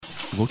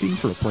Looking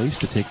for a place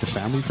to take the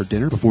family for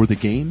dinner before the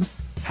game?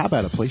 How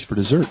about a place for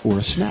dessert or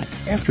a snack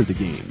after the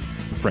game?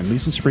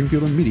 Friendly's in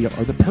Springfield and Media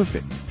are the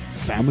perfect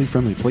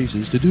family-friendly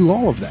places to do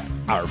all of that.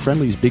 Our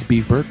Friendly's Big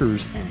Beef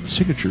Burgers and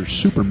Signature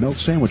Super Melt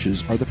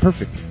Sandwiches are the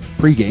perfect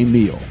pre-game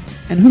meal.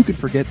 And who could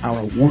forget our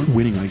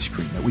award-winning ice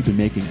cream that we've been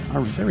making in our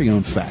very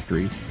own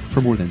factory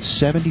for more than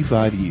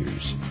 75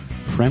 years.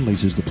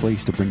 Friendly's is the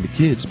place to bring the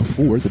kids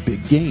before the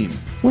big game.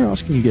 Where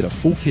else can you get a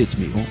full kids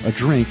meal, a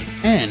drink,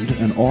 and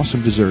an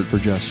awesome dessert for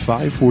just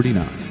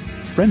 $5.49?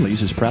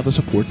 Friendly's is proud to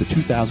support the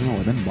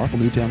 2011 Marple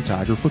Newtown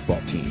Tiger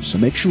football team, so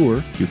make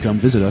sure you come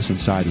visit us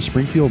inside the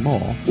Springfield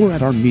Mall or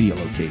at our media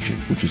location,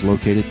 which is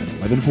located at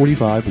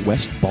 1145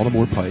 West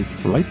Baltimore Pike,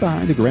 right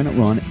behind the Granite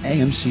Run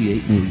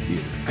AMC 8 movie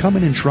theater. Come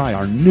in and try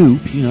our new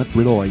peanut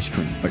brittle ice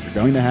cream, but you're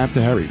going to have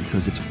to hurry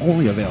because it's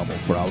only available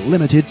for a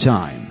limited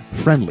time.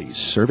 Friendly's,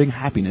 serving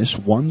happiness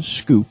one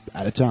scoop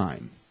at a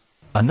time.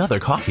 Another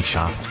coffee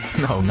shop?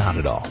 No, not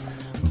at all.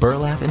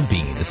 Burlap and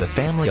Bean is a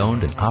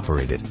family-owned and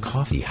operated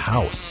coffee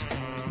house.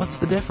 What's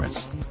the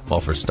difference? Well,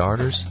 for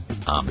starters,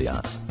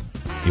 ambiance.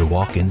 You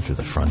walk in through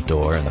the front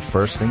door, and the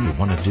first thing you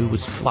want to do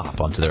is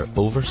flop onto their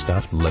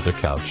overstuffed leather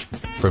couch.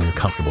 From your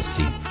comfortable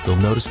seat, you'll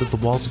notice that the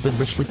walls have been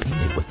richly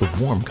painted with the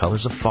warm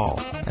colors of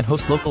fall and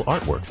host local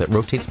artwork that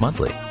rotates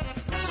monthly.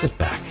 Sit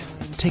back,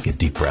 take a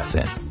deep breath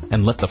in,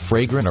 and let the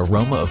fragrant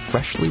aroma of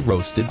freshly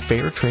roasted,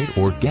 fair trade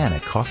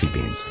organic coffee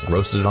beans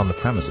roasted on the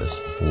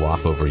premises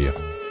waft over you.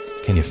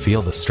 Can you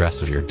feel the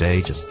stress of your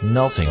day just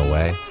melting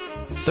away?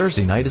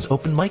 Thursday night is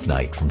open mic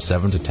night from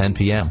 7 to 10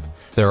 p.m.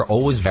 There are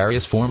always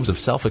various forms of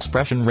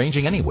self-expression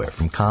ranging anywhere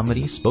from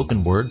comedy,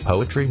 spoken word,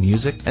 poetry,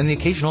 music, and the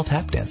occasional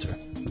tap dancer.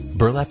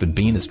 Burlap and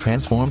Bean is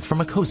transformed from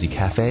a cozy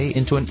cafe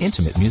into an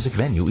intimate music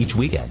venue each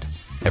weekend.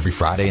 Every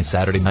Friday and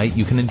Saturday night,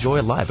 you can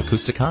enjoy a live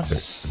acoustic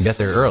concert. Get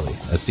there early,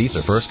 as seats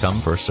are first come,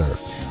 first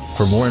served.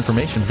 For more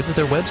information, visit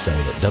their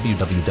website at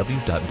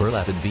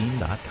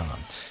www.burlapandbean.com.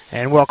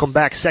 And welcome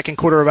back. Second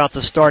quarter about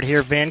to start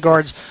here.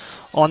 Vanguards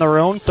on their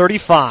own,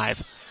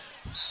 35.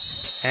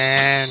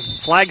 And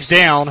flags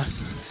down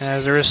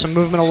as there is some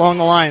movement along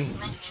the line.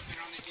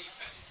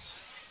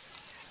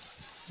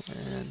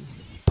 And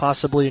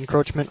possibly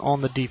encroachment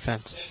on the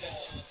defense.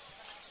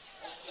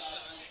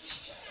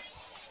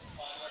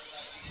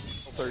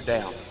 Third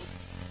down.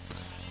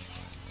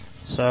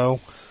 So,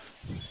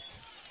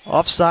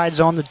 offsides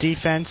on the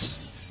defense.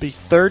 Be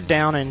third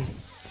down and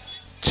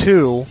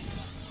 2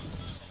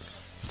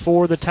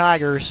 for the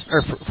Tigers,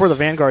 or for the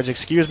Vanguards,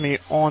 excuse me,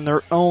 on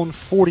their own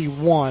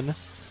 41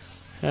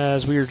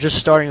 as we are just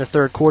starting the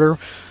third quarter.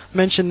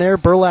 Mentioned there,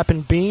 Burlap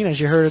and Bean, as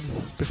you heard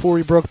before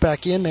we broke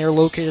back in, they are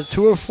located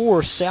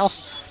 204 South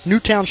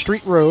Newtown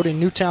Street Road in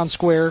Newtown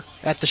Square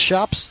at the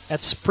shops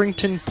at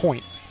Springton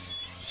Point.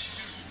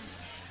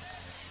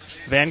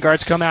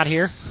 Vanguards come out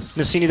here.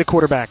 Nassini, the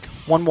quarterback.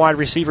 One wide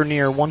receiver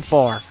near, one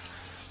far.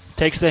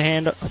 Takes the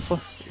hand.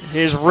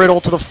 His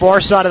Riddle to the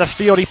far side of the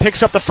field. He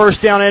picks up the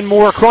first down and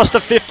more across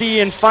the 50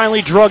 and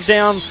finally drugged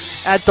down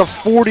at the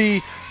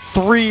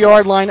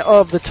 43-yard line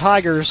of the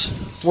Tigers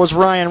was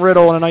Ryan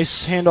Riddle, and a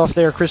nice handoff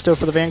there, Christo,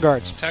 for the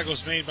Vanguards. Tackle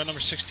was made by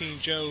number 16,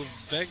 Joe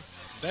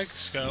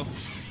Vegsco,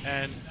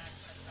 and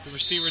the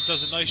receiver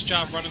does a nice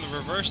job running the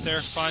reverse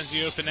there, finds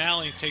the open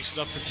alley, and takes it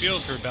up the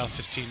field for about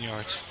 15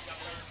 yards.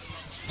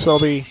 So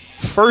it'll be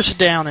first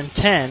down and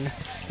 10,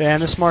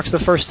 and this marks the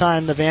first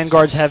time the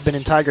Vanguards have been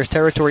in Tigers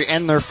territory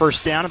and their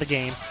first down of the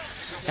game,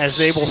 as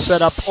they will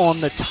set up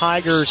on the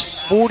Tigers'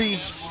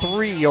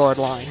 43-yard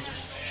line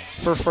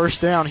for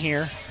first down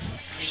here.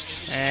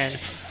 And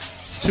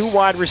 2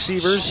 wide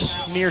receivers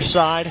near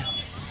side,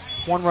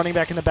 1 running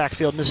back in the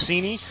backfield.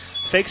 Nassini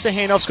fakes the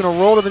handoff, is going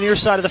to roll to the near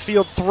side of the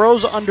field,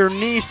 throws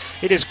underneath.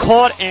 It is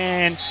caught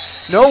and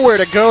nowhere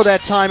to go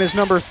that time is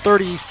number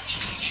 30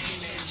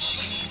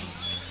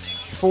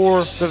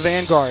 for the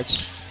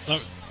Vanguards.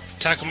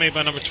 Tackle made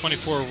by number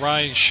 24,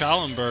 Ryan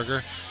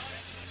Schallenberger.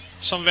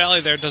 Sun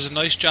Valley there does a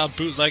nice job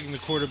bootlegging the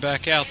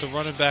quarterback out. The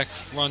running back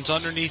runs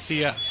underneath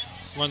the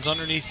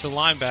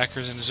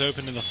linebackers and is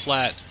open in the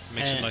flat.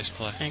 Makes a nice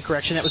play. And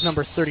correction, that was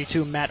number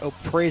 32, Matt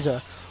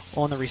Opreza,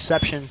 on the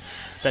reception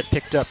that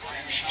picked up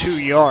 2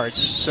 yards.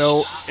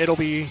 So it'll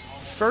be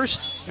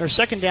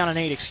second down and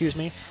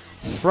 8,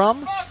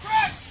 from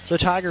the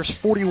Tigers'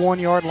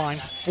 41-yard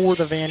line for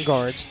the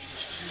Vanguards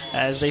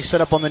as they set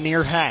up on the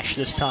near hash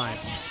this time.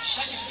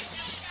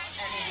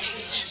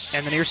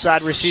 And the near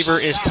side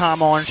receiver is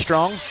Tom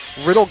Armstrong.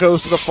 Riddle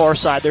goes to the far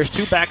side. There's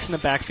 2 backs in the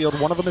backfield.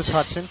 One of them is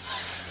Hudson.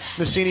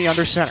 Nassini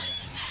under center.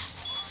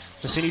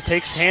 Nassini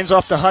takes hands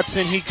off to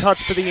Hudson. He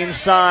cuts to the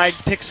inside,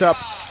 picks up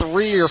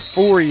 3 or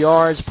 4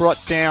 yards,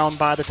 brought down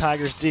by the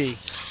Tigers D.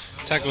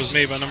 Tackle was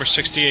made by number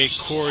 68,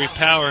 Corey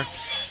Power.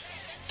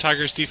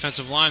 Tigers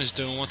defensive line is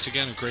doing, once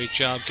again, a great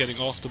job getting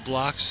off the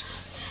blocks,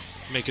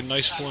 making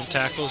nice form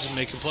tackles, and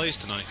making plays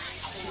tonight.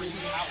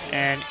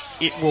 And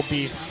it will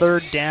be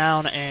third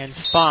down and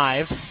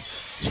 5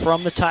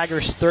 from the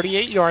Tigers'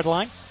 38-yard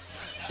line.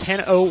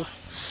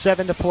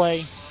 10:07 to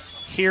play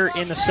here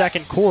in the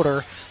second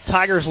quarter.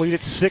 Tigers lead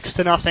it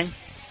 6-0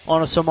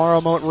 on a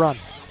Samara Moat run.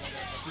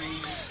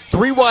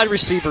 Three wide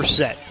receiver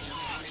set.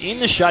 In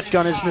the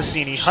shotgun is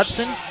Nassini.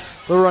 Hudson,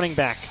 the running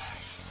back.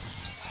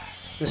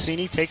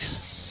 Nassini takes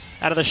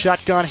out of the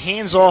shotgun,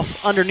 hands off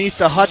underneath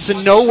the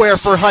Hudson. Nowhere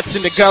for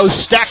Hudson to go.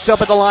 Stacked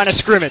up at the line of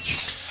scrimmage.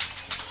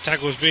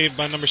 Tackle was made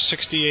by number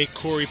 68,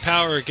 Corey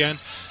Power again.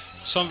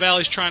 Sun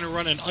Valley's trying to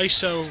run an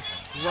ISO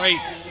right,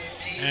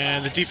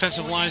 and the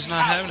defensive line's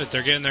not having it.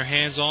 They're getting their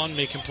hands on,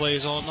 making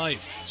plays all night.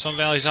 Sun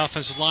Valley's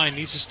offensive line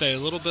needs to stay a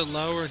little bit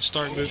lower and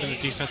start moving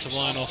the defensive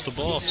line off the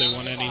ball if they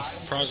want any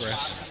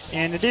progress.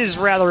 And it is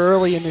rather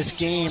early in this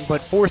game,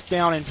 but 4th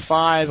down and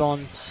 5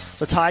 on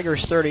the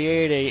Tigers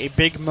 38, a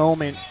big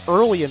moment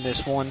early in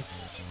this one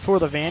for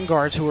the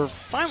Vanguards, who are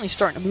finally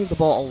starting to move the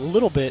ball a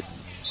little bit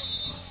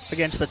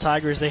against the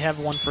Tigers. They have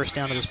 1 first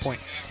down to this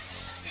point.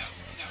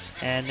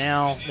 And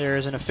now there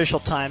is an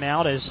official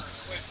timeout as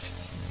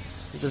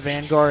the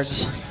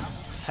Vanguards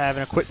have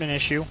an equipment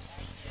issue.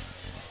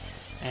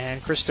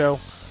 And Christo,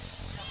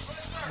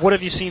 what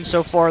have you seen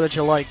so far that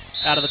you like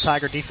out of the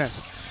Tiger defense?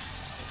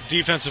 The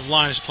defensive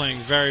line is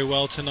playing very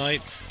well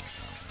tonight.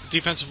 The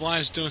defensive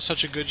line is doing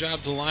such a good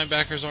job. The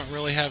linebackers aren't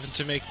really having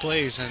to make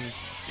plays, and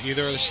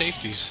either are the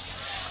safeties.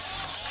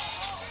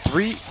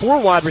 4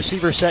 wide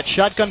receiver set.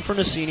 Shotgun for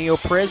Nassini.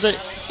 Opreza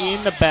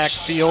in the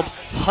backfield.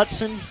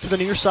 Hudson to the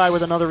near side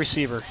with another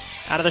receiver.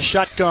 Out of the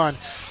shotgun.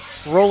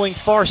 Rolling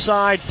far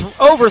side.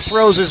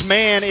 Overthrows his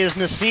man is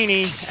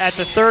Nassini at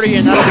the 30,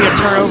 and that'll be a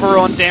turnover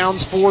on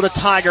downs for the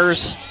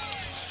Tigers.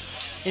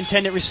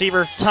 Intended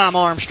receiver, Tom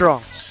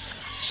Armstrong.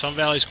 Sun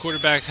Valley's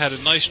quarterback had a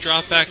nice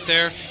drop back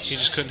there. He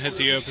just couldn't hit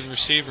the open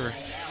receiver.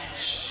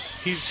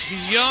 He's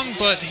young,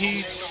 but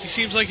he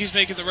seems like he's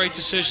making the right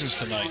decisions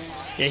tonight.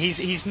 Yeah,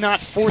 he's not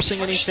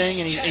forcing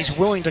anything, and he's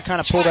willing to kind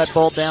of pull that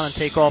ball down and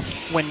take off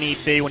when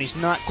need be, when he's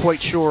not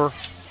quite sure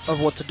of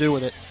what to do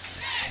with it.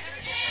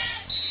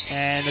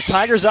 And the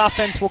Tigers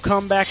offense will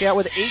come back out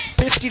with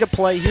 8:50 to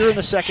play here in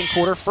the second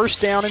quarter. 1st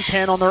down and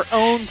 10 on their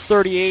own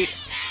 38.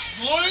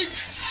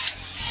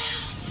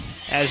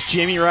 As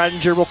Jamie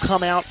Ridinger will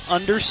come out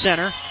under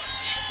center.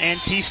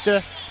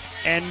 Antista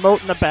and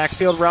Moat in the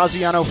backfield.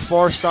 Raziano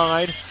far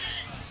side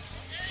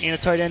in a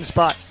tight end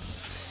spot.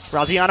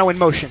 Raziano in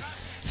motion.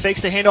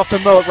 Fakes the handoff to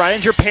Moat.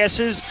 Ridinger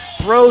passes,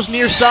 throws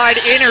near side,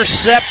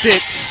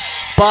 intercepted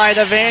by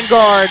the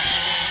Vanguards.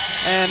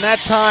 And that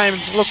time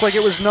looked like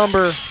it was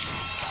number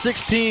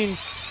 16,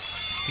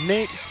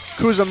 Nate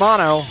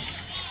Cusimano,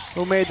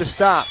 who made the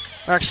stop.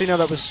 Actually, no,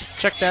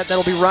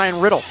 that'll be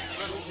Ryan Riddle.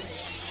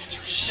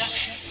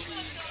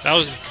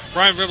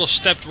 Ryan Riddle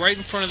stepped right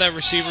in front of that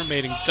receiver,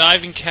 made a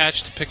diving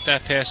catch to pick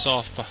that pass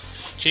off.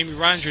 Jamie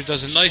Ridinger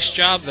does a nice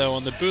job, though,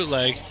 on the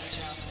bootleg.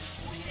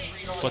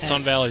 But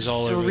Sun Valley's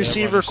all over. The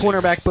receiver,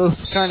 cornerback,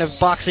 both kind of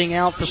boxing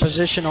out for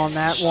position on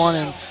that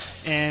one,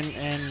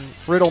 and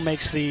Riddle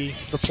makes the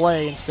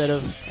play instead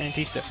of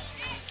Antista.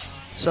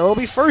 So it'll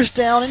be 1st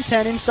down and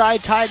 10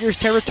 inside Tigers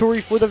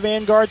territory for the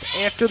Vanguards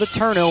after the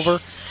turnover.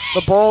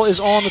 The ball is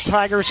on the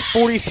Tigers'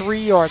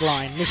 43-yard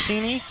line.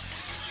 Nassini,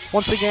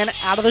 once again,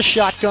 out of the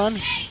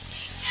shotgun.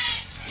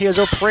 He has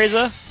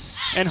Opreza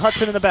and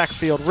Hudson in the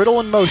backfield. Riddle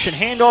in motion.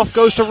 Handoff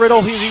goes to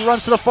Riddle. He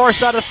runs to the far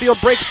side of the field,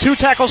 breaks 2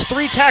 tackles,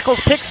 3 tackles,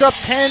 picks up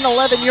 10,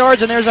 11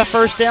 yards, and there's a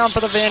 1st down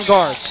for the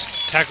Vanguards.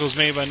 Tackles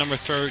made by number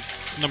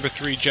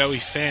 3, Joey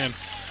Pham.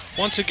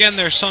 Once again,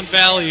 their Sun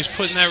Valley is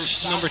putting that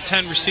number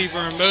 10 receiver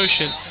in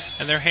motion,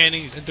 and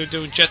they're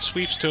doing jet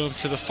sweeps to him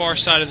to the far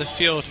side of the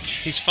field.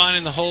 He's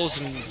finding the holes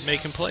and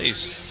making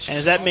plays. And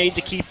is that made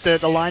to keep the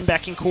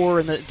linebacking core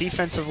and the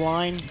defensive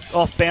line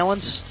off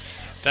balance?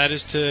 That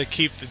is to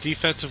keep the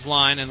defensive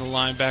line and the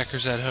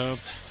linebackers at home,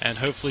 and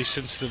hopefully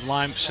since the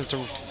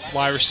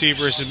wide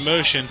receiver is in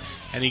motion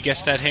and he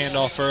gets that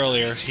handoff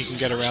earlier, he can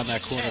get around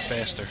that corner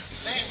faster.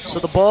 So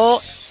the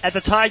ball at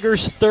the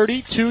Tigers'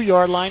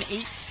 32-yard line,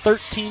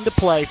 8:13 to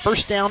play.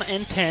 1st down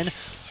and 10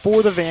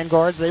 for the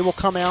Vanguards. They will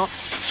come out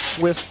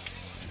with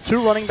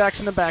 2 running backs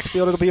in the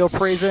backfield. It'll be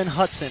Opreza and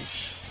Hudson.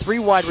 3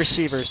 wide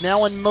receivers.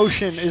 Now in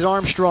motion is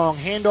Armstrong.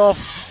 Handoff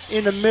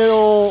in the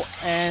middle,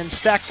 and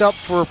stacked up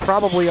for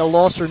probably a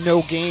loss or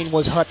no gain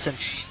was Hudson.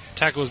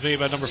 Tackle was made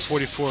by number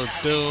 44,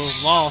 Bill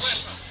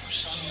Moss.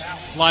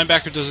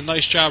 Linebacker does a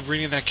nice job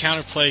reading that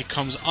counter play,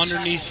 comes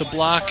underneath the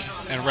block,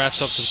 and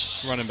wraps up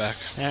the running back.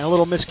 And a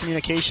little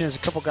miscommunication as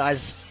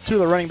 2 of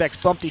the running backs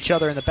bumped each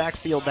other in the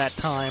backfield that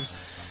time,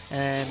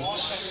 and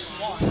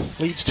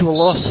leads to a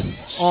loss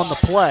on the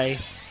play.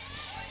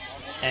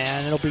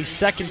 And it'll be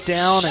 2nd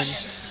down and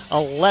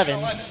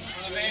 11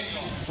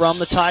 from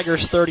the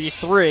Tigers'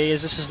 33,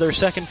 as this is their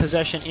 2nd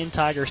possession in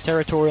Tigers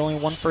territory. Only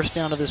 1 first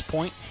down to this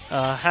point.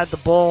 Had the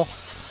ball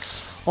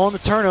on the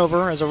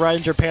turnover as a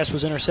Ridinger pass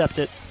was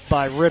intercepted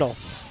by Riddle.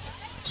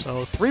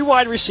 So 3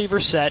 wide receiver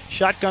set.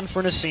 Shotgun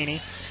for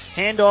Nassini.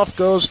 Handoff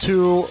goes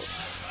to,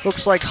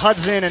 looks like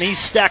Hudson, and he's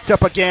stacked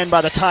up again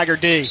by the Tiger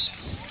D.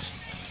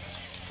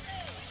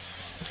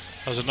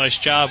 That was a nice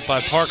job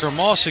by Parker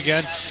Moss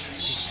again.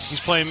 He's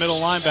playing middle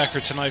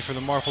linebacker tonight for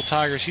the Marple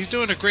Tigers. He's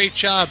doing a great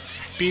job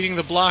beating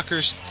the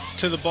blockers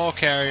to the ball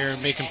carrier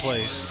and making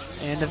plays.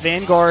 And the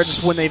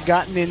Vanguards, when they've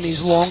gotten in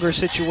these longer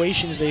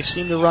situations, they've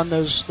seemed to run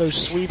those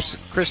sweeps.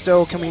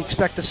 Christo, can we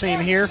expect the same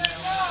here?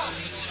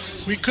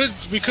 We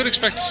could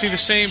expect to see the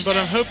same, but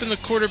I'm hoping the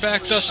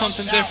quarterback does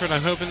something different.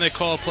 I'm hoping they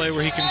call a play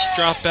where he can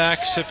drop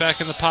back, sit back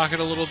in the pocket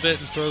a little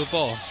bit, and throw the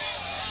ball.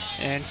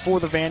 And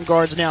for the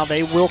Vanguards now,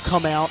 they will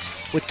come out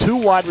with 2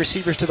 wide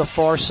receivers to the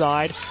far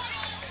side.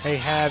 They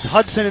have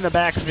Hudson in the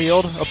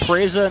backfield,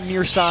 Apreza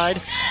near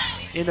side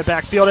in the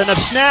backfield, and a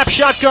snap,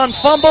 shotgun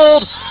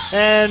fumbled,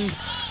 and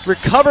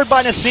recovered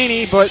by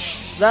Nassini, but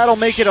that'll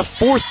make it a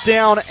 4th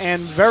down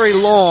and very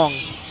long.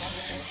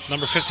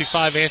 Number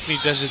 55, Anthony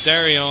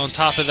Desiderio, on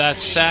top of that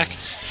sack.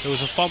 There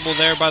was a fumble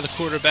there by the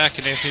quarterback,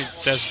 and Anthony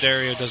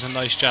Desiderio does a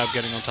nice job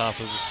getting on top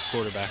of the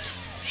quarterback.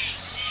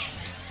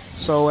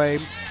 So a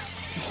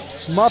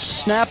muff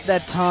snap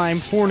that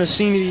time for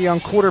Nassini, the young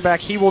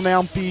quarterback. He will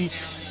now be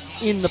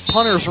in the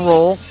punter's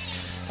role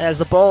as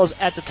the ball is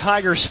at the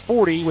Tigers'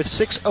 40 with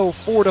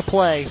 6:04 to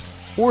play.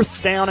 4th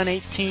down and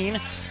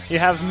 18. You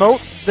have Moat,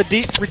 the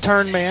deep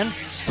return man.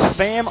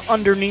 Pham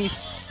underneath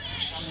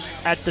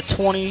at the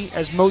 20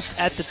 as Moat's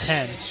at the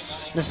 10.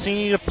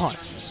 Nassini to punt.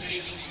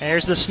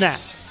 There's the snap.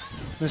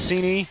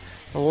 Nassini,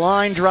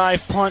 line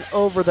drive punt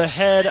over the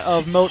head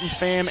of Moat and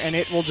Pham, and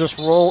it will just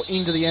roll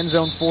into the end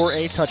zone for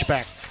a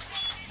touchback.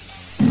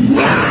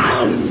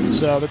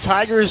 So the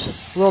Tigers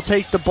will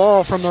take the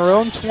ball from their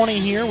own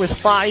 20 here with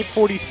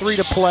 5:43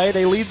 to play.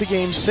 They lead the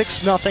game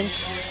 6-0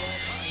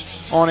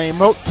 on a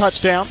Moat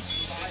touchdown.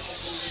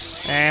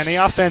 And the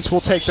offense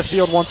will take the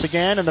field once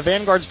again, and the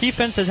Vanguard's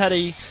defense has had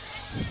a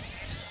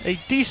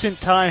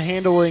decent time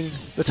handling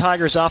the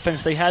Tigers'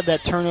 offense. They had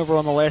that turnover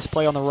on the last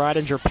play on the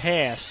Ridinger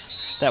pass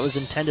that was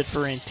intended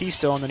for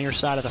Antista on the near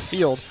side of the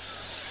field.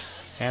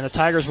 And the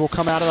Tigers will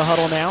come out of the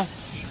huddle now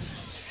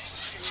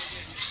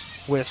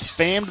with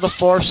Pham to the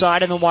far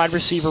side in the wide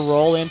receiver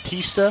role,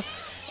 Antista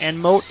and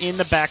Moat in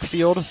the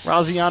backfield.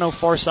 Raziano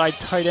far side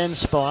tight end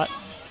spot.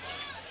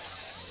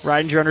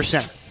 Ridinger under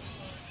center.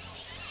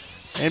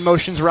 In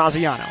motion's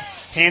Raziano.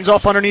 Hands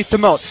off underneath to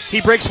Moat. He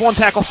breaks one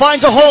tackle,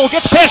 finds a hole,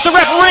 gets past the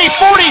referee.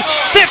 40,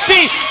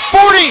 50,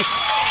 40,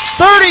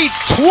 30,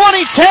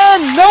 20,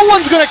 10. No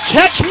one's going to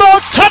catch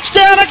Moat.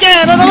 Touchdown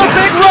again. Another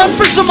big run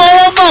for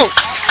Samara Moat.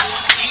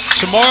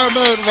 Samara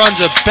Moat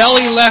runs a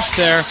belly left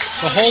there.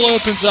 The hole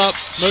opens up.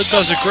 Moat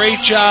does a great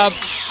job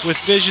with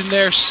vision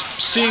there,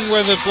 seeing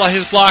where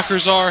his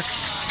blockers are.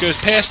 Goes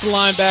past the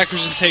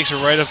linebackers and takes it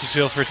right up the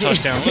field for a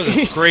touchdown. What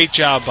a great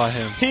job by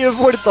him. He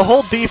avoided the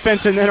whole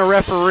defense and then a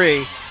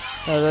referee.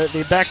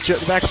 The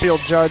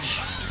backfield judge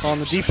on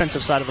the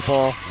defensive side of the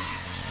ball.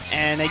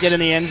 And they get in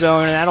the end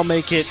zone, and that'll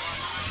make it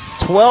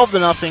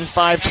 12-0,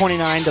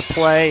 5:29 to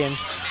play, and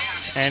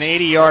an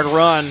 80-yard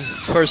run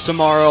for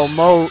Samaro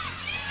Moat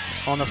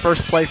on the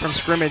first play from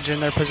scrimmage in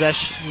their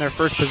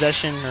second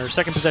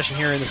possession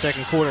here in the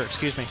second quarter,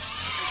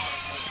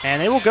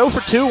 And they will go for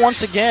 2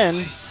 once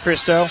again,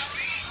 Christo.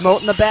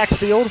 Moat in the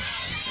backfield,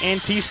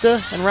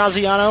 Antista and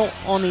Raziano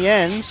on the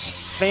ends.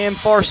 Pham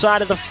far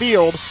side of the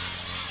field.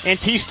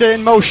 Antista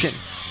in motion.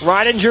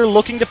 Ridinger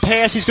looking to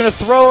pass. He's going to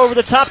throw over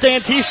the top to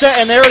Antista,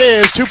 and there it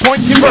is.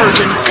 2-point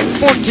conversion.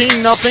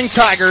 14-0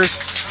 Tigers.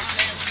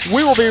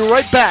 We will be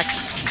right back.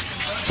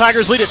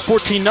 Tigers lead at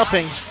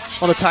 14-0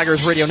 on the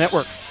Tigers Radio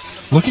Network.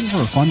 Looking for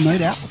a fun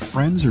night out with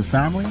friends or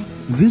family?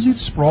 Visit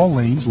Sproul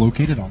Lanes,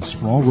 located on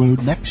Sproul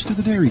Road next to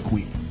the Dairy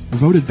Queen.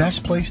 Voted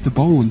best place to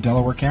bowl in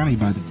Delaware County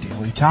by the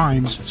Daily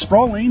Times,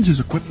 Sproul Lanes is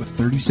equipped with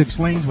 36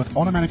 lanes with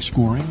automatic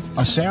scoring,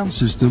 a sound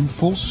system,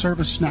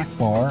 full-service snack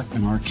bar,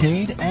 an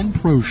arcade, and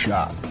pro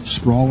shop.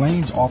 Sproul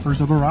Lanes offers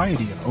a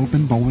variety of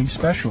open bowling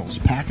specials,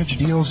 package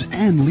deals,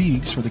 and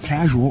leagues for the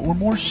casual or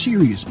more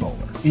serious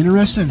bowler.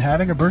 Interested in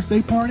having a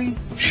birthday party?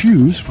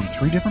 Choose from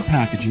 3 different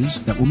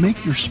packages that will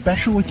make your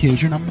special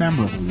occasion a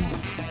memorable one.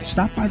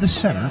 Stop by the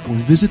center or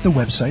visit the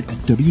website at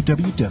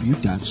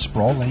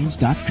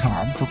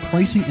www.sprawllanes.com for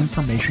pricing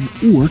information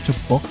or to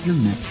book your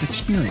next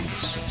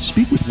experience.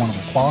 Speak with one of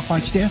the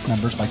qualified staff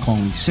members by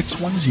calling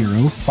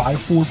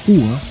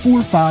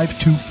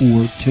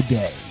 610-544-4524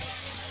 today.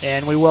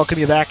 And we welcome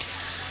you back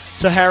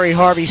to Harry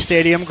Harvey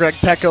Stadium. Greg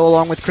Pecco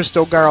along with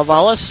Cristo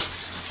Garavalis.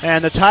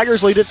 And the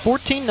Tigers lead at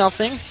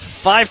 14-0.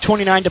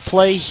 5:29 to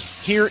play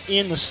here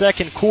in the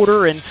second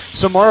quarter. And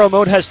Samaro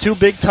Moat has 2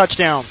 big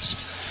touchdowns.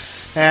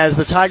 As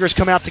the Tigers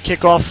come out to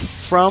kick off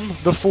from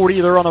the 40,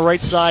 they're on the right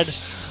side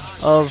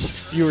of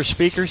your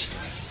speakers.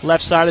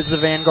 Left side is the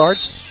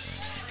Vanguards.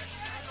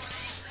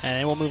 And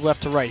they will move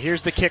left to right.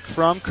 Here's the kick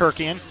from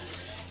Kirkian.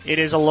 It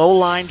is a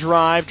low-line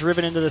drive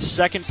driven into the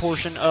second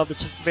portion of the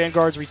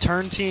Vanguards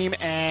return team,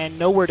 and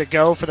nowhere to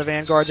go for the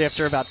Vanguards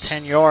after about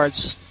 10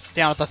 yards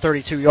down at the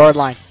 32-yard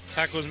line.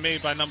 Tackle was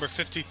made by number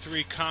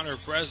 53, Connor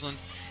Breslin.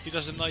 He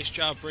does a nice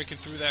job breaking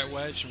through that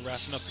wedge and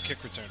wrapping up the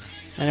kick returner.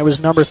 And it was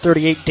number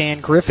 38,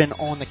 Dan Griffin,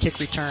 on the kick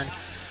return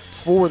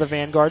for the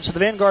Vanguard. So the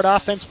Vanguard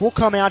offense will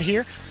come out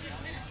here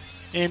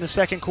in the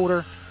second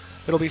quarter.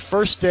 It'll be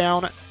 1st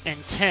down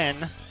and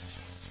 10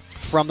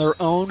 from their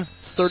own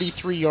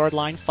 33-yard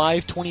line.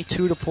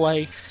 5:22 to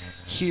play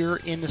here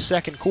in the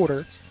second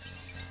quarter.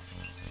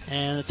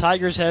 And the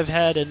Tigers have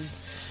had an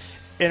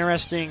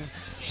interesting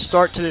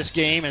start to this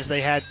game as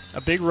they had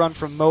a big run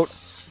from Moat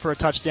for a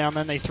touchdown,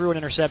 then they threw an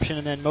interception,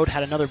 and then Moat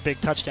had another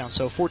big touchdown.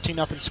 So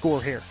 14-0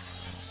 score here.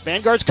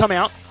 Vanguards come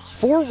out,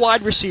 4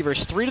 wide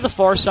receivers, 3 to the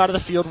far side of the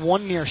field,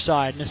 1 near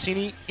side.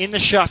 Nassini in the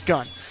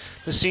shotgun.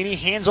 Nassini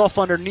hands off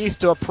underneath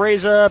to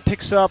Apreza,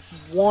 picks up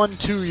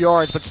 1-2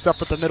 yards, but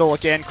stuffed at the middle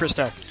again.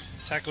 Christo.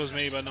 Tackle was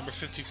made by number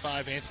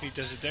 55, Anthony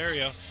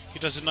Desiderio. He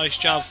does a nice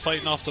job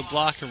fighting off the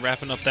block and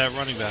wrapping up that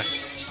running back.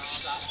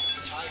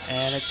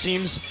 And it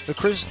seems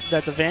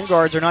that the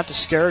Vanguards are not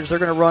discouraged. They're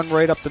going to run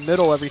right up the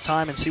middle every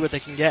time and see what they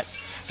can get.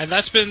 And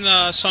that's been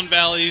Sun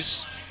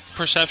Valley's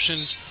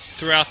perception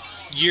throughout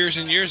years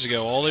and years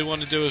ago. All they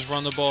want to do is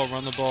run the ball,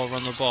 run the ball,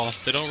 run the ball.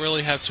 They don't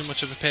really have too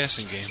much of a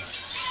passing game.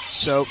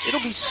 So it'll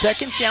be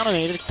 2nd down and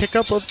 8, a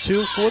pickup of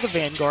 2 for the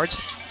Vanguards.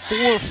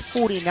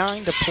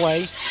 4:49 to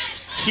play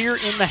here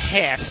in the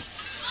half.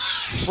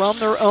 From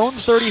their own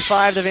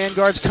 35, the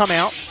Vanguards come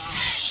out,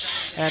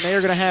 and they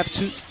are going to have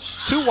two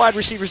wide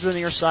receivers to the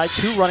near side,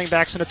 2 running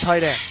backs, and a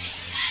tight end.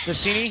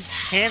 Nassini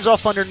hands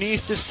off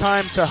underneath, this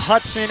time to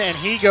Hudson, and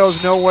he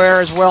goes nowhere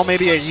as well,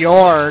 maybe a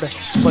yard,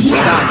 but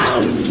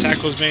stopped.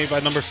 Tackle was made by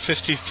number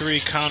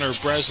 53, Connor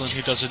Breslin.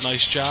 He does a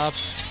nice job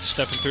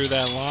stepping through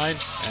that line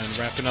and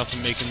wrapping up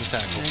and making the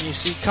tackle. And you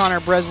see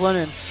Connor Breslin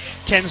and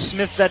Ken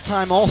Smith that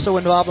time also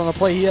involved on the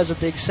play. He has a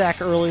big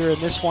sack earlier in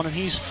this one, and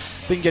he's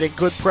been getting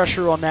good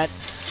pressure on that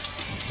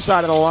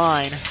side of the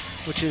line,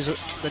 which is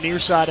the near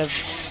side of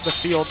the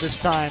field this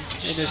time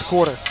in this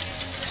quarter.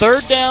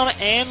 3rd down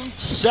and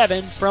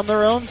 7 from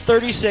their own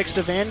 36.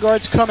 The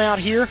Vanguards come out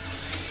here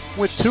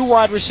with 2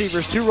 wide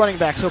receivers, 2 running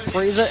backs. So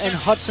Preza and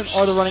Hudson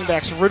are the running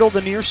backs. Riddle,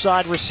 the near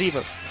side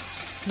receiver.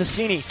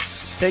 Nassini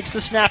takes the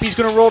snap. He's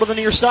going to roll to the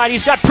near side.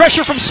 He's got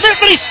pressure from Smith,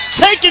 but he's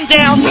taken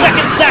down.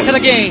 2nd sack of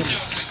the game.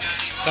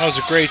 That was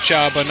a great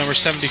job by number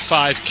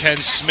 75, Ken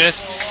Smith.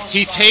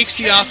 He takes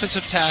the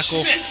offensive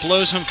tackle,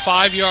 blows him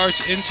 5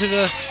 yards into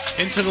the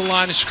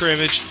line of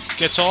scrimmage,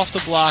 gets off the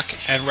block,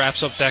 and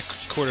wraps up that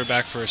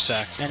quarterback for a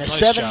sack. And a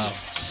nice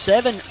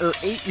 7 or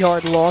 8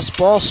 yard loss.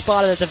 Ball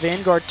spotted at the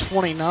Vanguard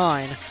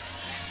 29.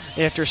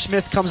 After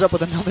Smith comes up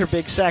with another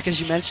big sack, as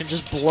you mentioned,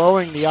 just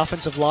blowing the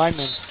offensive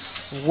lineman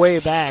way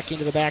back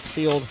into the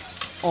backfield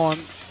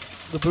on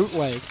the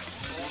bootleg.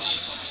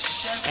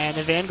 And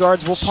the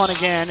Vanguards will punt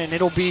again, and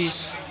it'll be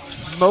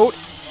Moat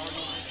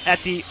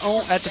at the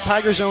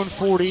Tigers' own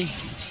 40.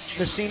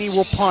 Nassini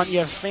will punt. You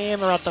have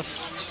Pham at the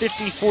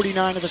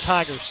 50-49 of the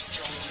Tigers.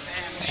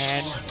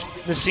 And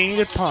Nassini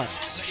to punt.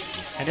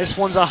 And this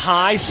one's a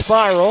high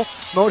spiral.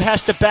 Moat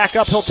has to back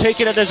up. He'll take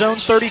it at his own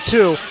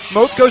 32.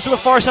 Moat goes to the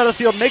far side of the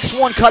field, makes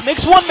one cut,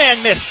 makes one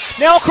man miss.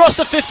 Now across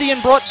the 50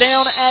 and brought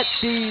down at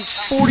the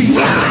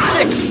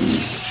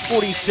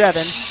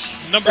 46-47.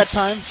 That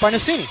time by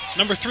Nassini.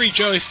 Number 3,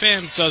 Joey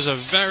Pham, does a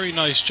very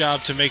nice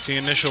job to make the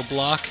initial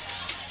block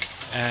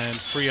and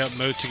free up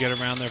Moat to get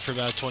around there for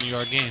about a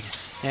 20-yard gain.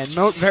 And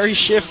Moat very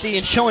shifty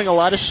and showing a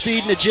lot of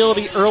speed and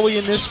agility early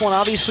in this one.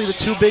 Obviously the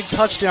 2 big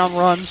touchdown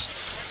runs.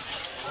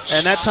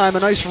 And that time a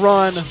nice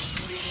run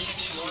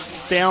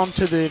down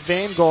to the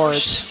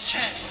Vanguard's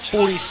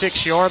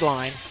 46-yard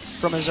line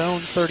from his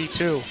own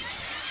 32.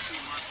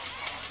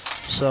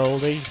 So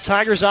the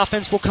Tigers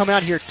offense will come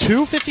out here.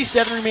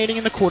 2:57 remaining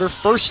in the quarter.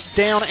 1st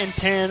down and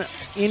 10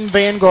 in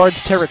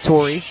Vanguard's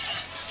territory.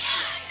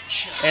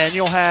 And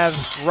you'll have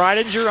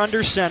Ridinger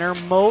under center,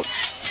 Moat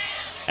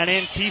and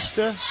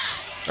Antista,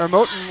 or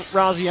Moat and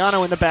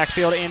Raziano in the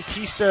backfield.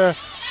 Antista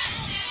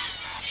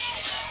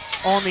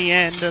on the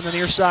end on the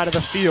near side of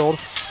the field.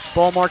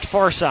 Ball marked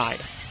far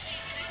side.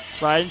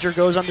 Ridinger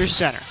goes under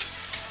center.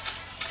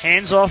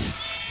 Hands off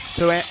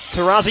to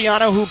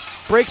Raziano, who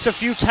breaks a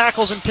few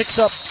tackles and picks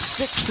up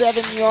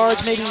 6-7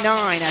 yards, maybe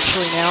 9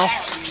 actually now,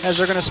 as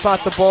they're going to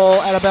spot the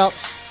ball at about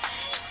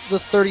the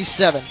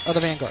 37 of the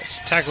Vanguards.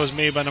 Tackle was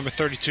made by number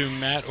 32,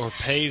 Matt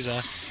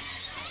Orpeza.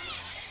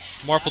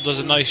 Marple does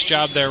a nice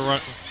job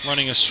there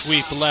running a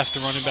sweep left.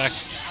 The running back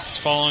is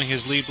following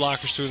his lead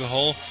blockers through the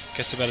hole,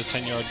 gets about a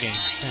 10-yard gain.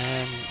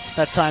 And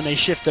that time they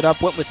shifted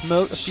up, went with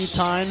Moat a few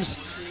times.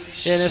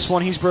 In this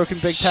one, he's broken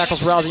big tackles.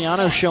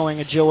 Raziano showing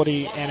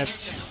agility and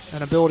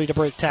an ability to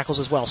break tackles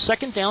as well.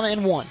 2nd down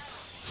and 1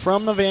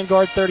 from the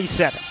Vanguard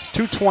 37.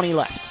 2:20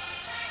 left.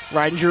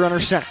 Ridinger under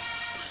center.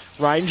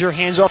 Ridinger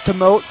hands off to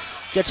Moat,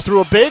 gets through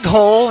a big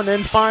hole, and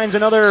then finds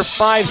another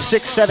 5,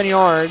 6, 7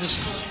 yards.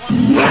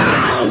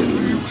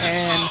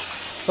 And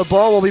the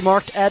ball will be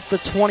marked at the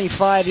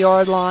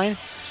 25-yard line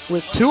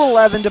with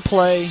 2:11 to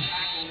play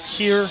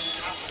here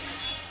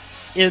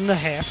in the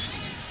half.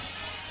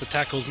 The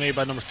tackle was made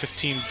by number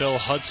 15, Bill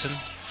Hudson.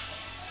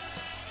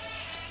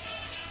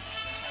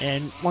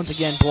 And once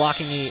again,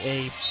 blocking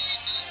a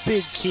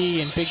big key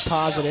and big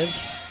positive.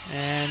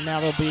 And now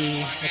there'll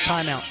be a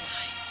timeout.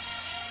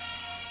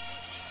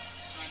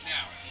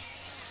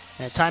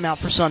 And a timeout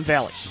for Sun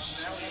Valley.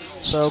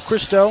 So,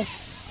 Christo,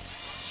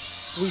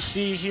 we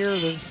see here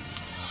the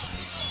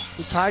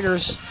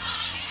Tigers'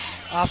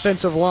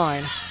 offensive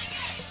line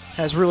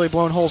has really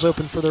blown holes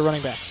open for their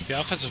running backs. The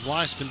offensive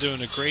line's been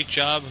doing a great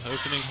job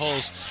opening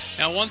holes.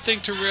 Now, one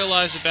thing to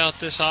realize about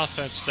this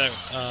offense that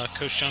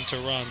Coach Junta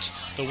runs,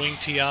 the wing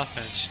T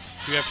offense,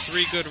 you have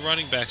 3 good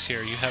running backs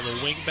here. You have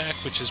a wing back,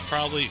 which is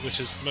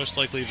most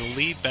likely the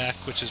lead back,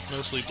 which is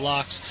mostly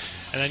blocks,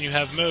 and then you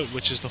have Moat,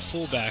 which is the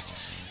fullback.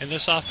 In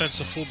this offense,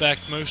 the fullback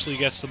mostly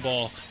gets the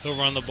ball. He'll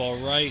run the ball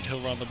right,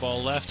 he'll run the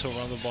ball left, he'll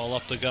run the ball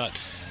up the gut.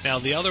 Now,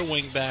 the other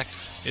wing back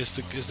is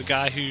the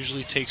guy who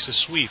usually takes the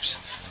sweeps.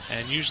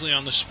 And usually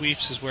on the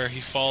sweeps is where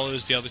he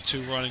follows the other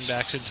 2 running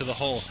backs into the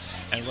hole.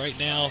 And right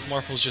now,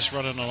 Marple's just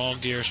running on all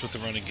gears with the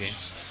running game.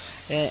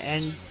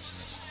 And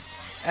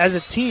as a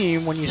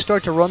team, when you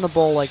start to run the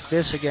ball like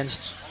this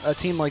against a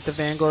team like the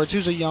Vanguards,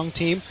 who's a young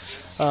team,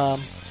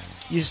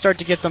 you start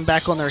to get them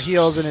back on their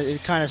heels, and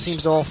it kind of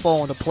seems to all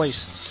fall into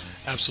place.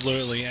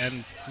 Absolutely.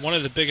 And one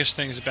of the biggest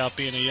things about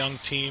being a young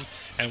team,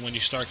 and when you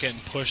start getting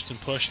pushed and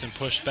pushed and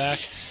pushed back,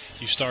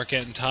 you start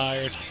getting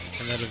tired,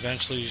 and then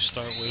eventually you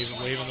start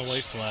waving the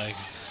white flag.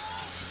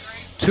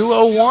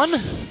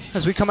 2:01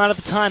 as we come out of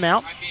the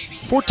timeout.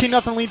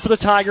 14-0 lead for the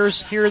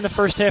Tigers here in the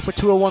first half with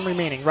 2:01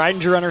 remaining.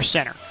 Reidinger under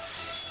center.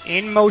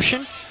 In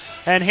motion,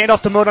 and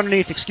handoff to Moat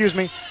underneath,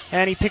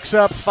 and he picks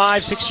up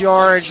 5-6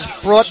 yards,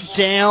 brought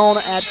down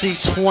at the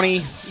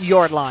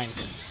 20-yard line.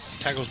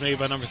 Tackle's made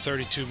by number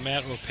 32,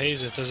 Matt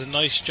Orpeza. Does a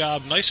nice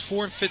job. Nice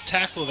form-fit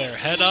tackle there.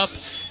 Head up.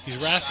 He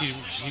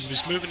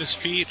was moving his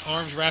feet,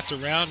 arms wrapped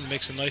around, and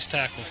makes a nice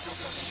tackle.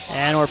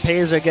 And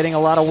Orpeza getting a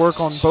lot of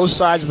work on both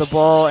sides of the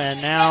ball, and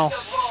now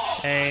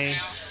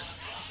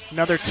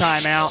another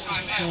timeout.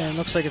 And it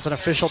looks like it's an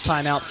official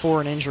timeout for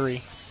an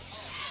injury.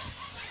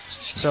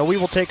 So we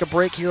will take a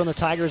break here on the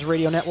Tigers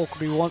Radio Network.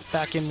 We'll be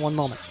back in 1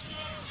 moment.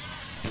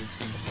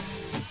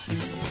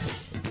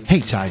 Hey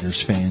Tigers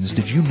fans,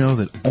 did you know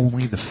that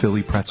only the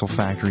Philly Pretzel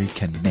Factory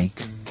can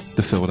make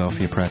the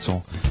Philadelphia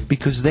pretzel?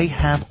 Because they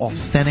have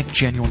authentic,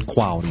 genuine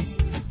quality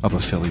of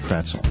a Philly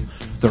pretzel.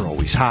 They're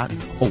always hot,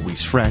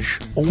 always fresh,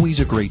 always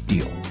a great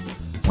deal.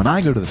 When I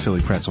go to the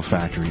Philly Pretzel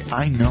Factory,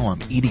 I know I'm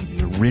eating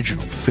the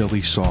original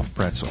Philly soft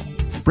pretzel.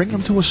 Bring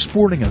them to a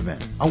sporting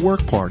event, a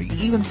work party,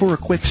 even for a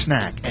quick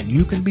snack, and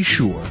you can be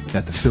sure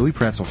that the Philly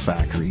Pretzel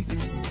Factory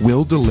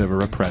will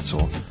deliver a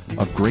pretzel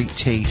of great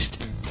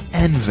taste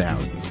and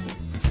value.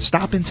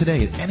 Stop in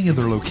today at any of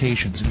their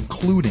locations,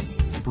 including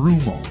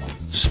Broomall,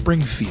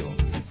 Springfield,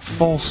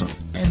 Folsom,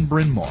 and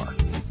Bryn Mawr.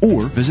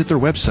 Or visit their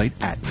website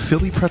at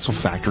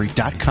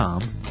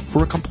phillypretzelfactory.com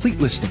for a complete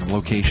listing of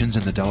locations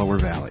in the Delaware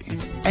Valley.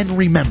 And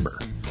remember,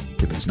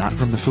 if it's not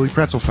from the Philly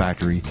Pretzel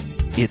Factory,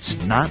 it's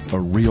not a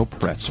real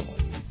pretzel.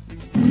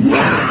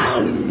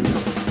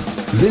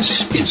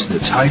 This is the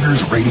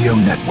Tigers Radio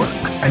Network,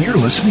 and you're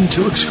listening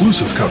to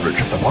exclusive coverage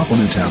of the Marple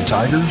Newtown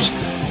Tigers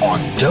on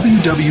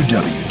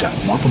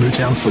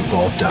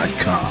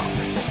www.marplenewtownfootball.com.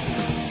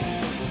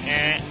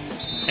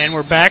 And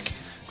we're back.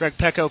 Greg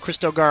Pecco,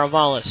 Cristo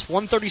Garavalis.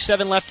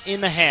 1:37 left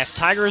in the half.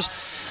 Tigers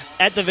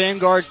at the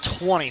Vanguard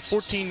 20.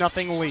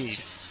 14-0 lead.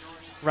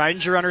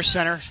 Reidinger under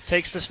center.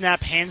 Takes the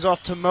snap. Hands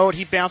off to Moat.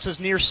 He bounces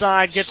near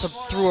side. Gets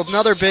through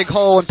another big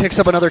hole and picks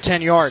up another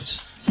 10 yards.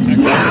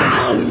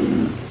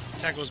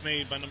 Tackle was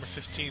made by number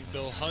 15,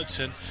 Bill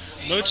Hudson.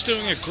 Moat's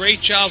doing a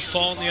great job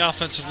following the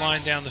offensive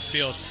line down the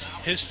field.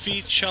 His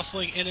feet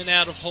shuffling in and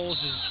out of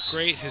holes is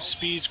great. His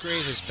speed's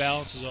great. His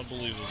balance is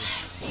unbelievable.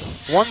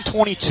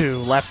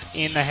 1:22 left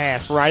in the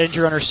half.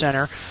 Reidinger under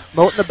center.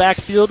 Moat in the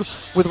backfield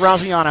with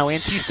Raziano.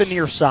 Antista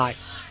near side.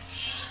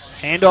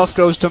 Handoff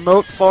goes to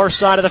Moat, far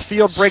side of the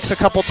field. Breaks a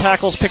couple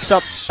tackles. Picks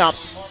up about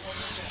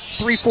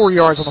 3-4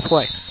 yards on the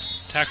play.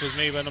 Tackle was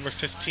made by number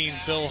 15,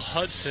 Bill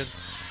Hudson.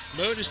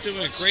 Moat is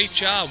doing a great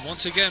job,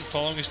 once again,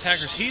 following his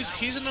tacklers.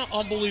 He's an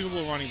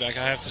unbelievable running back,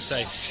 I have to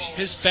say.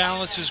 His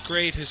balance is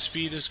great. His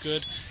speed is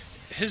good.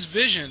 His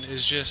vision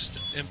is just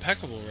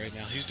impeccable right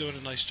now. He's doing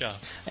a nice job.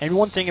 And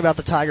one thing about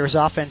the Tigers'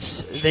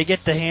 offense, they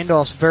get the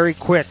handoffs very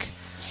quick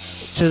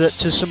to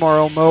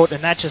Samaro Moat,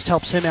 and that just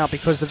helps him out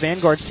because the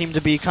Vanguards seem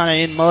to be kind of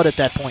in mud at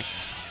that point.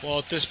 Well,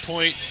 at this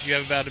point, you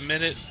have about a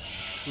minute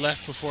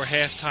left before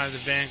halftime. The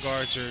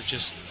Vanguards are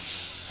just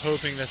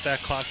hoping that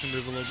clock can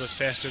move a little bit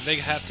faster. They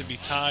have to be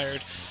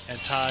tired, and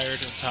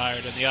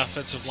the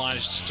offensive line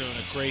is just doing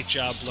a great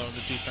job blowing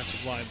the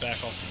defensive line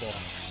back off the ball.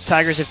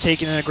 Tigers have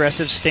taken an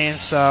aggressive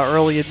stance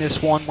early in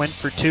this one, went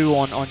for 2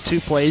 on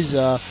 2 plays,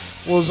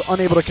 was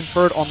unable to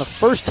convert on the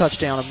first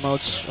touchdown of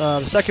Moats.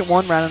 The second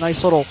one ran a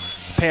nice little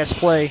pass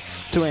play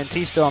to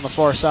Antista on the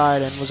far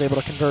side and was able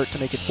to convert to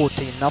make it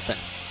 14-0.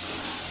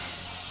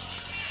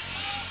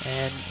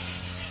 And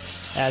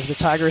as the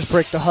Tigers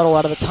break the huddle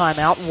out of the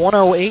timeout,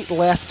 1:08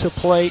 left to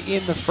play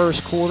in the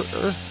first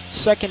quarter.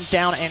 2nd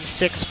down and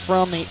 6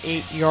 from the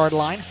 8-yard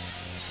line.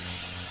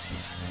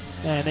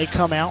 And they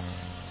come out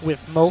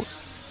with Moat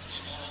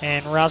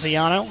and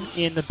Raziano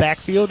in the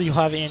backfield. You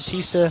have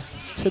Antista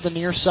to the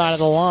near side of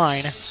the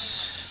line.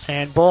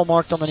 And ball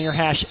marked on the near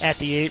hash at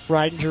the 8.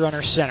 Reidinger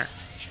under center.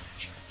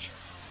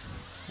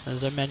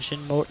 As I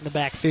mentioned, Moat in the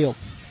backfield.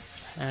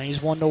 And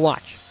he's one to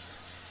watch.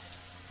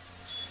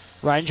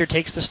 Reidinger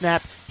takes the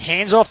snap,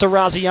 hands off to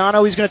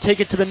Raziano. He's going to take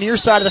it to the near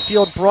side of the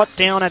field, brought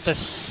down at the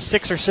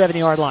 6 or 7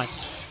 yard line.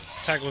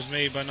 Tackle was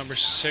made by number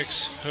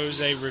 6,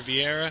 Jose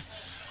Riviera.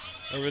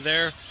 Over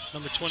there,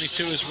 number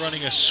 22 is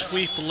running a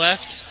sweep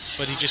left,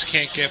 but he just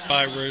can't get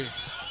by.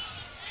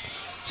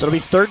 So it'll be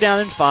 3rd down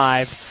and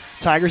 5.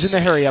 Tigers in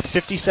the hurry up.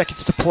 50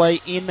 seconds to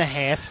play in the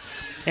half.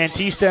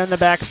 Antista in the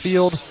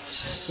backfield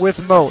with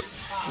Moat.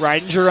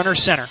 Reidinger under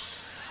center.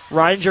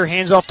 Reidinger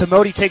hands off to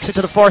Moat. He takes it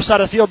to the far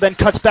side of the field, then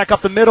cuts back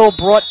up the middle,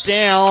 brought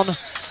down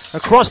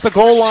across the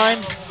goal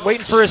line,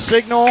 waiting for a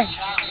signal.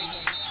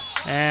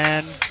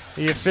 And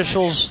the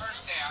officials,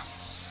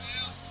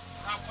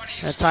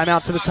 a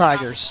timeout to the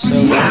Tigers.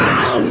 So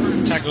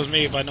tackle was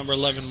made by number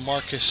 11,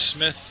 Marcus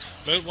Smith.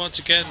 Moat once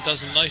again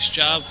does a nice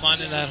job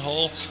finding that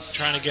hole,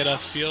 trying to get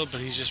upfield,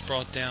 but he's just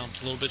brought down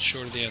a little bit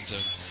short of the end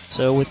zone.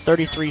 So with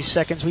 33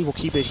 seconds, we will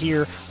keep it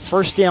here.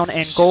 1st down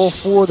and goal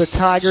for the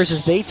Tigers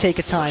as they take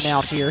a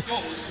timeout here.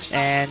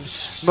 And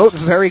Moat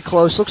very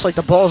close. Looks like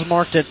the ball is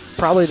marked at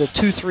probably the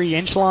 2-3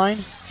 inch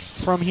line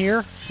from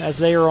here as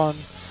they are on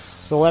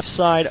the left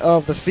side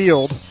of the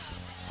field.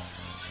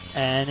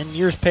 And in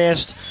years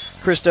past,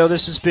 Christo,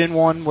 this has been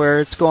one where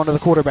it's gone to the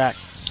quarterback.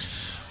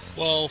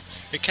 Well,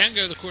 it can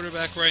go to the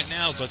quarterback right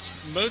now, but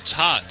Moat's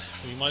hot.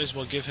 We might as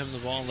well give him the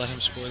ball and let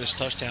him score this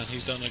touchdown.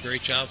 He's done a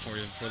great job for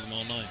them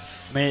all night.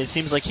 I mean, it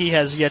seems like he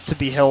has yet to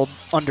be held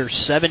under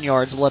 7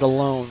 yards, let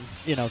alone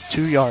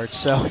 2 yards.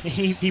 So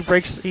he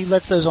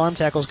lets those arm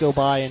tackles go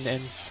by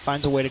and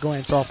finds a way to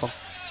glance off them.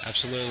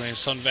 Absolutely, and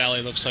Sun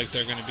Valley looks like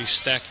they're going to be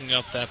stacking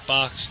up that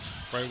box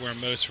right where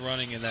Moat's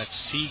running in that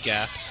C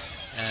gap,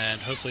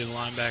 and hopefully the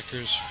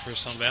linebackers for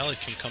Sun Valley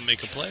can come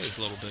make a play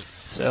a little bit.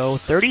 So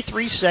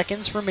 33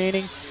 seconds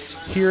remaining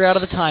here out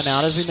of the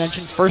timeout. As we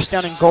mentioned, 1st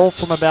down and goal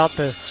from about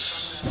the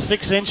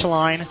 6-inch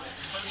line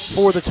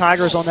for the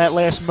Tigers on that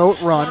last Moat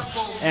run.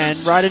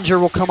 And Reidinger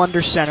will come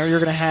under center. You're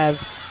going to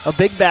have a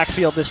big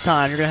backfield this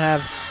time. You're going to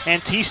have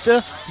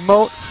Antista,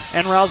 Moat,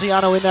 and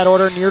Raziano in that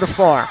order near to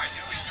far.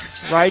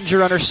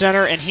 Reidinger under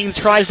center, and he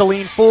tries to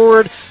lean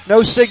forward.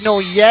 No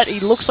signal yet. He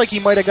looks like he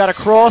might have got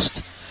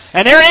across.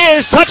 And there it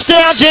is!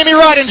 Touchdown, Jamie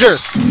Reidinger!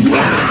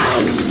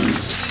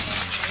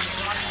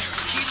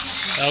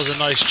 That was a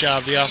nice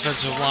job. The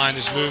offensive line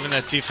is moving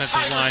that defensive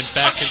line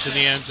back into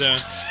the end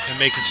zone and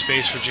making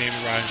space for Jamie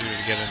Reidinger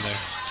to get in there.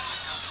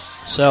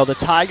 So the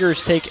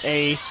Tigers take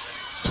a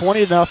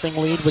 20-0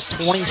 lead with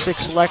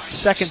 26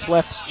 seconds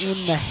left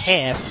in the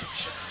half.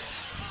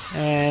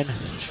 And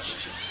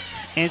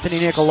Anthony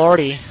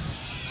Nicolardi,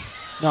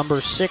 number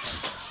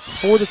 6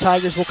 for the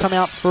Tigers, will come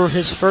out for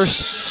his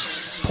first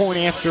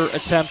point-after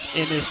attempt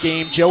in this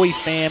game. Joey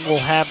Pham will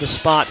have the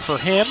spot for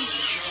him.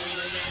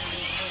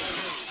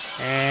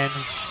 And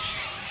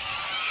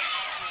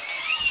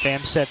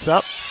Pham sets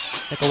up.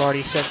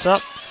 Nicolardi sets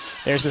up.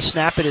 There's the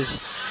snap. It is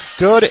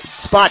good.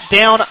 Spot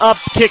down, up,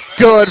 kick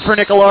good for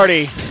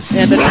Nicolardi.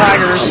 And the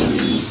Tigers,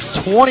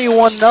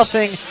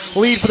 21-0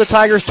 lead for the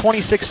Tigers.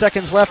 26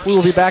 seconds left. We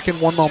will be back in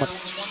 1 moment.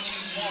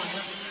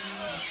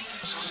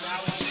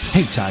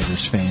 Hey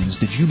Tigers fans,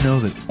 did you know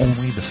that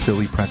only the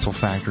Philly Pretzel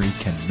Factory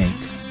can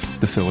make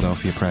the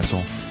Philadelphia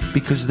pretzel?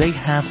 Because they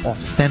have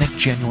authentic,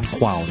 genuine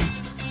quality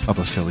of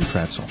a Philly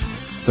pretzel.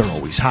 They're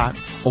always hot,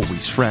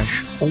 always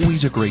fresh,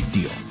 always a great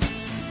deal.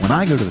 When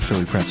I go to the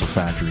Philly Pretzel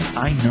Factory,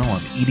 I know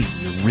I'm eating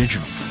the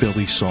original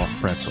Philly soft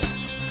pretzel.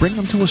 Bring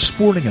them to a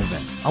sporting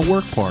event, a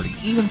work party,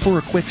 even for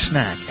a quick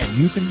snack, and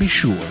you can be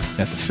sure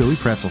that the Philly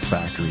Pretzel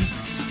Factory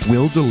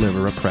will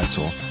deliver a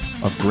pretzel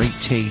of great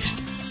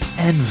taste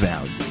and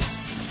value.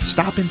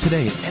 Stop in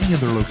today at any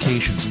of their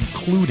locations,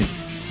 including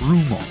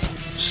Broomall,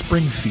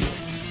 Springfield,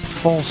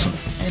 Folsom,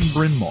 and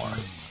Bryn Mawr.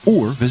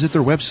 Or visit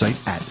their website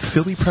at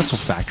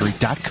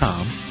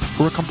phillypretzelfactory.com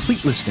for a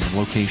complete listing of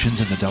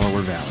locations in the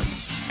Delaware Valley.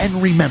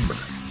 And remember,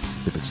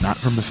 if it's not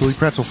from the Philly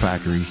Pretzel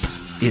Factory,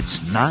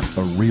 it's not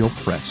a real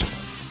pretzel.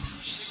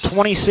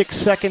 26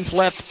 seconds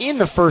left in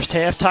the first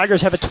half.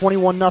 Tigers have a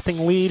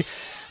 21-0 lead,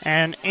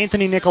 and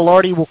Anthony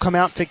Nicolardi will come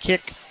out to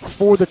kick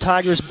for the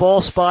Tigers.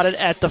 Ball spotted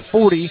at the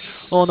 40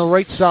 on the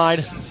right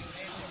side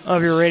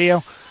of your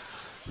radio.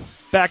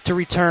 Back to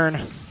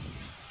return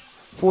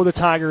for the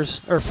Tigers,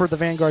 or for the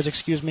Vanguards,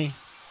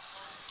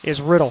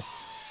 is Riddle.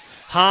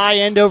 High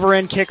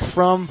end-over-end kick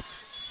from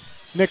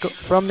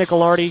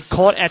Nicolardi,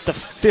 caught at the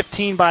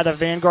 15 by the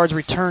Vanguards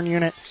return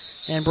unit,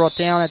 and brought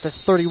down at the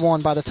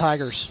 31 by the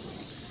Tigers.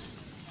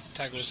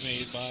 Tackle was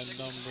made by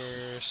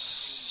number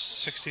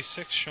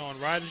 66, Sean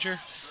Reidinger.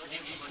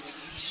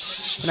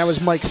 And that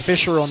was Mike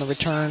Fisher on the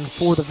return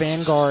for the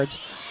Vanguards,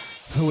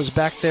 who was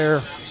back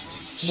there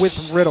with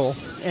Riddle.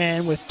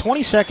 And with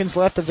 20 seconds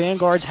left, the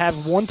Vanguards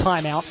have one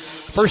timeout.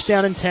 1st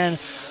down and 10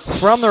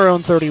 from their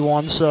own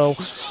 31. So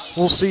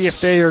we'll see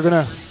if they are going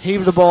to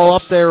heave the ball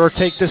up there or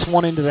take this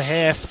one into the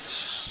half,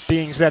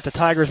 being that the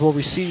Tigers will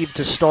receive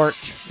to start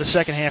the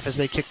second half as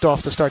they kicked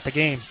off to start the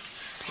game.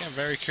 Yeah, I'm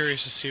very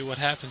curious to see what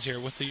happens here.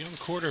 With the young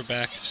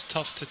quarterback, it's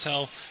tough to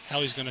tell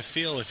how he's going to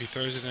feel if he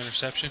throws an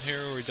interception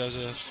here or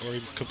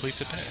he completes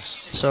a pass.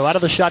 So out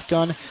of the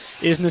shotgun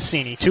is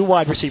Nassini. 2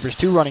 wide receivers,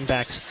 2 running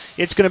backs.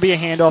 It's going to be a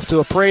handoff to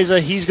Apreza.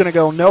 He's going to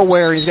go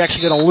nowhere. He's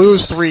actually going to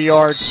lose 3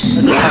 yards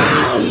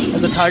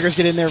as the Tigers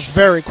get in there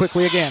very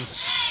quickly again.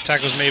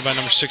 Tackle's made by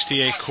number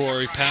 68,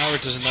 Corey Power.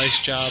 Does a nice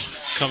job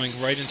coming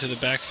right into the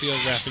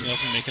backfield, wrapping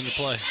up and making the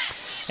play.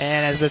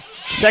 And as the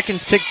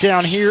seconds tick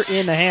down here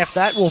in the half,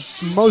 that will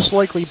most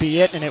likely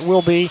be it, and it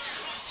will be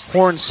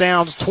horn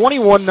sounds.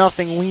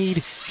 21-0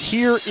 lead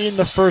here in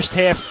the first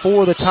half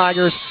for the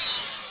Tigers,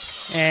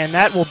 and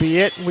that will be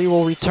it. We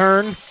will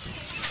return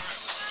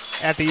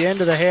at the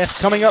end of the half.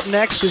 Coming up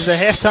next is the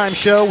halftime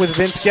show with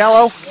Vince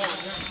Gallo.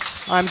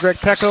 I'm Greg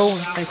Pecco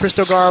and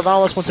Cristo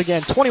Garavalis. Once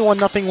again,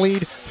 21-0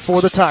 lead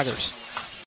for the Tigers.